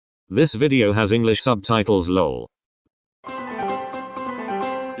This video has English subtitles lol.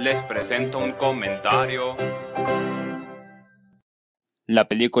 Les presento un comentario. La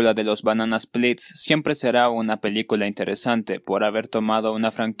película de los Banana Splits siempre será una película interesante por haber tomado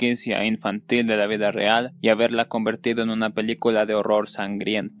una franquicia infantil de la vida real y haberla convertido en una película de horror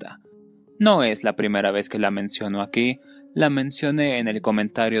sangrienta. No es la primera vez que la menciono aquí, la mencioné en el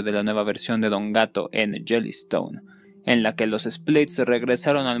comentario de la nueva versión de Don Gato en Jellystone, en la que los Splits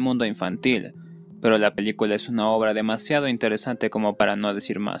regresaron al mundo infantil, pero la película es una obra demasiado interesante como para no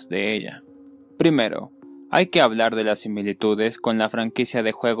decir más de ella. Primero, hay que hablar de las similitudes con la franquicia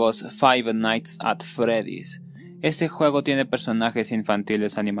de juegos Five Nights at Freddy's. Ese juego tiene personajes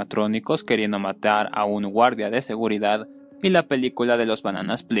infantiles animatrónicos queriendo matar a un guardia de seguridad, y la película de los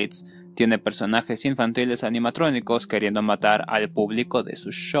Banana Splits tiene personajes infantiles animatrónicos queriendo matar al público de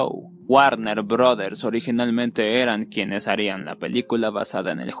su show. Warner Brothers originalmente eran quienes harían la película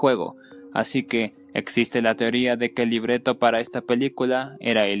basada en el juego, así que existe la teoría de que el libreto para esta película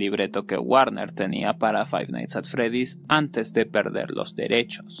era el libreto que Warner tenía para Five Nights at Freddy's antes de perder los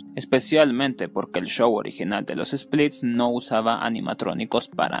derechos, especialmente porque el show original de los Splits no usaba animatrónicos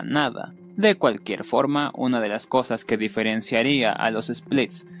para nada. De cualquier forma, una de las cosas que diferenciaría a los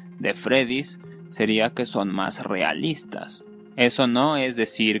Splits de Freddy's sería que son más realistas. Eso no es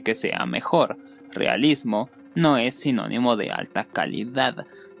decir que sea mejor. Realismo no es sinónimo de alta calidad.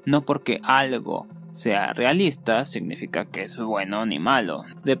 No porque algo sea realista significa que es bueno ni malo,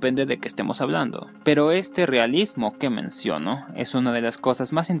 depende de qué estemos hablando. Pero este realismo que menciono es una de las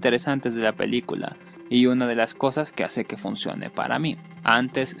cosas más interesantes de la película y una de las cosas que hace que funcione para mí.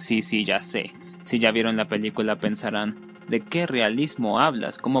 Antes sí ya sé, si ya vieron la película pensarán, ¿de qué realismo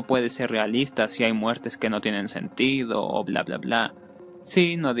hablas? ¿Cómo puede ser realista si hay muertes que no tienen sentido o bla bla bla?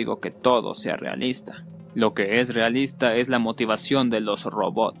 Sí, no digo que todo sea realista. Lo que es realista es la motivación de los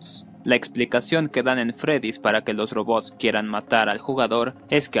robots. La explicación que dan en Freddy's para que los robots quieran matar al jugador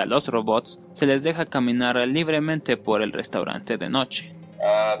es que a los robots se les deja caminar libremente por el restaurante de noche.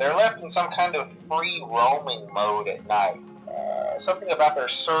 They're left in some kind of free roaming mode at night. Something about their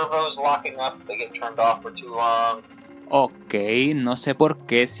servos locking up if they get turned off for too long. Ok, no sé por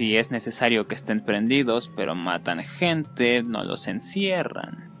qué si es necesario que estén prendidos, pero matan gente, no los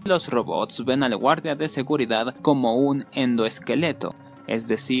encierran. Los robots ven al guardia de seguridad como un endoesqueleto, es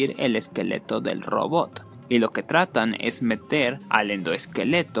decir, el esqueleto del robot, y lo que tratan es meter al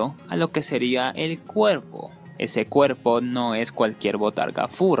endoesqueleto a lo que sería el cuerpo. Ese cuerpo no es cualquier botarga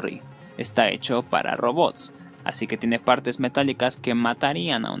furry, está hecho para robots, así que tiene partes metálicas que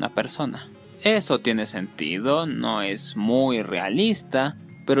matarían a una persona. Eso tiene sentido, no es muy realista,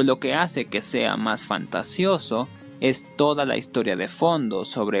 pero lo que hace que sea más fantasioso es toda la historia de fondo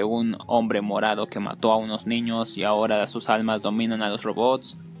sobre un hombre morado que mató a unos niños y ahora sus almas dominan a los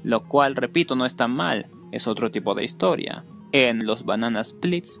robots, lo cual, repito, no está mal, es otro tipo de historia. En los Banana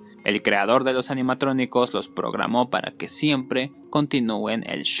Splits, el creador de los animatrónicos los programó para que siempre continúen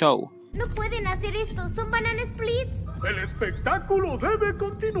el show. No pueden hacer esto, son Banana Splits. El espectáculo debe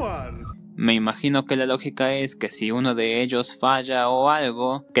continuar. Me imagino que la lógica es que si uno de ellos falla o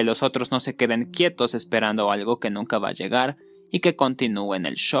algo, que los otros no se queden quietos esperando algo que nunca va a llegar y que continúen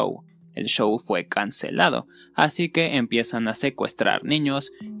el show. El show fue cancelado, así que empiezan a secuestrar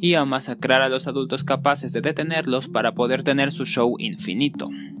niños y a masacrar a los adultos capaces de detenerlos para poder tener su show infinito.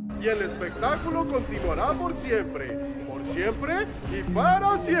 Y el espectáculo continuará por siempre y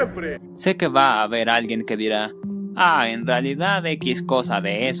para siempre. Sé que va a haber alguien que dirá, en realidad X cosa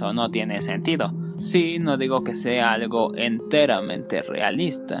de eso no tiene sentido. Sí, no digo que sea algo enteramente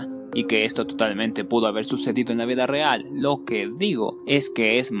realista y que esto totalmente pudo haber sucedido en la vida real. Lo que digo es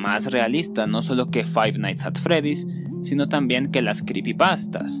que es más realista no solo que Five Nights at Freddy's, sino también que las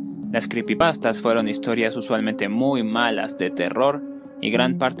creepypastas. Las creepypastas fueron historias usualmente muy malas de terror y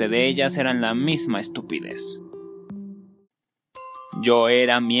gran parte de ellas eran la misma estupidez. Yo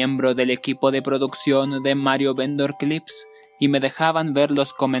era miembro del equipo de producción de Mario Vendor Clips y me dejaban ver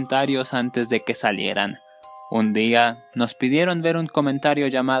los comentarios antes de que salieran. Un día nos pidieron ver un comentario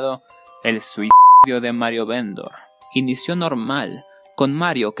llamado El suicidio de Mario Vendor. Inició normal, con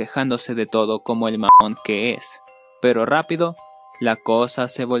Mario quejándose de todo como el mamón que es, pero rápido la cosa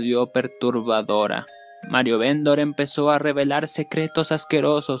se volvió perturbadora. Mario Vendor empezó a revelar secretos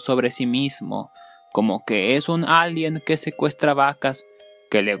asquerosos sobre sí mismo, como que es un alien que secuestra vacas,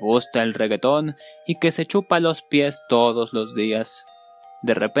 que le gusta el reggaetón y que se chupa los pies todos los días.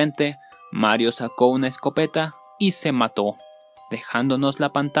 De repente, Mario sacó una escopeta y se mató, dejándonos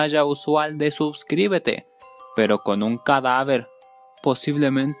la pantalla usual de suscríbete, pero con un cadáver,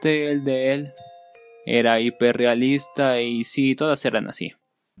 posiblemente el de él. Era hiperrealista y sí, todas eran así.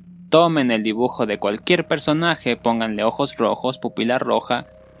 Tomen el dibujo de cualquier personaje, pónganle ojos rojos, pupila roja,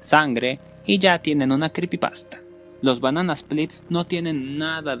 sangre y ya tienen una creepypasta. Los Banana Splits no tienen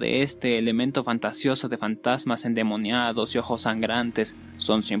nada de este elemento fantasioso de fantasmas endemoniados y ojos sangrantes,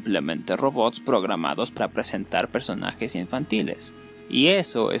 son simplemente robots programados para presentar personajes infantiles. Y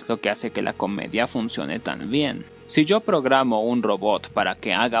eso es lo que hace que la comedia funcione tan bien. Si yo programo un robot para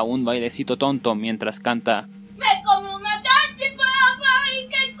que haga un bailecito tonto mientras canta ¡Me come una salchipapa y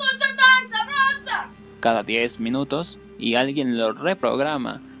qué cosa tan sabrosa! cada 10 minutos y alguien lo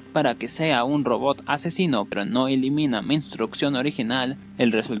reprograma para que sea un robot asesino pero no elimina mi instrucción original,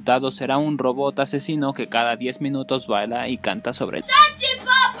 el resultado será un robot asesino que cada 10 minutos baila y canta sobre el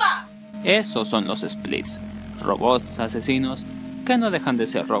 ¡Salchipapa! Esos son los splits, robots asesinos que no dejan de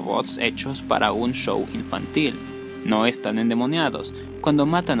ser robots hechos para un show infantil. No están endemoniados. Cuando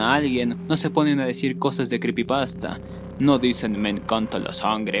matan a alguien, no se ponen a decir cosas de creepypasta. No dicen me encanta la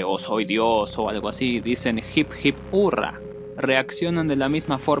sangre o soy Dios o algo así, dicen hip hip hurra. Reaccionan de la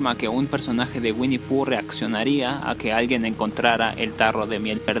misma forma que un personaje de Winnie Pooh reaccionaría a que alguien encontrara el tarro de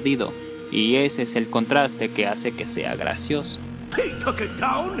miel perdido. Y ese es el contraste que hace que sea gracioso.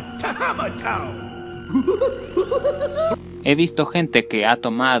 He visto gente que ha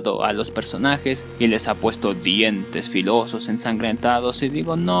tomado a los personajes y les ha puesto dientes filosos ensangrentados y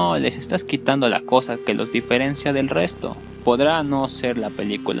digo no, les estás quitando la cosa que los diferencia del resto. Podrá no ser la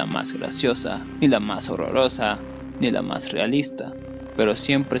película más graciosa, ni la más horrorosa, ni la más realista, pero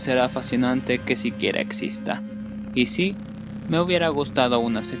siempre será fascinante que siquiera exista. Y sí, me hubiera gustado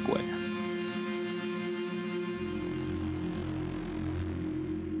una secuela.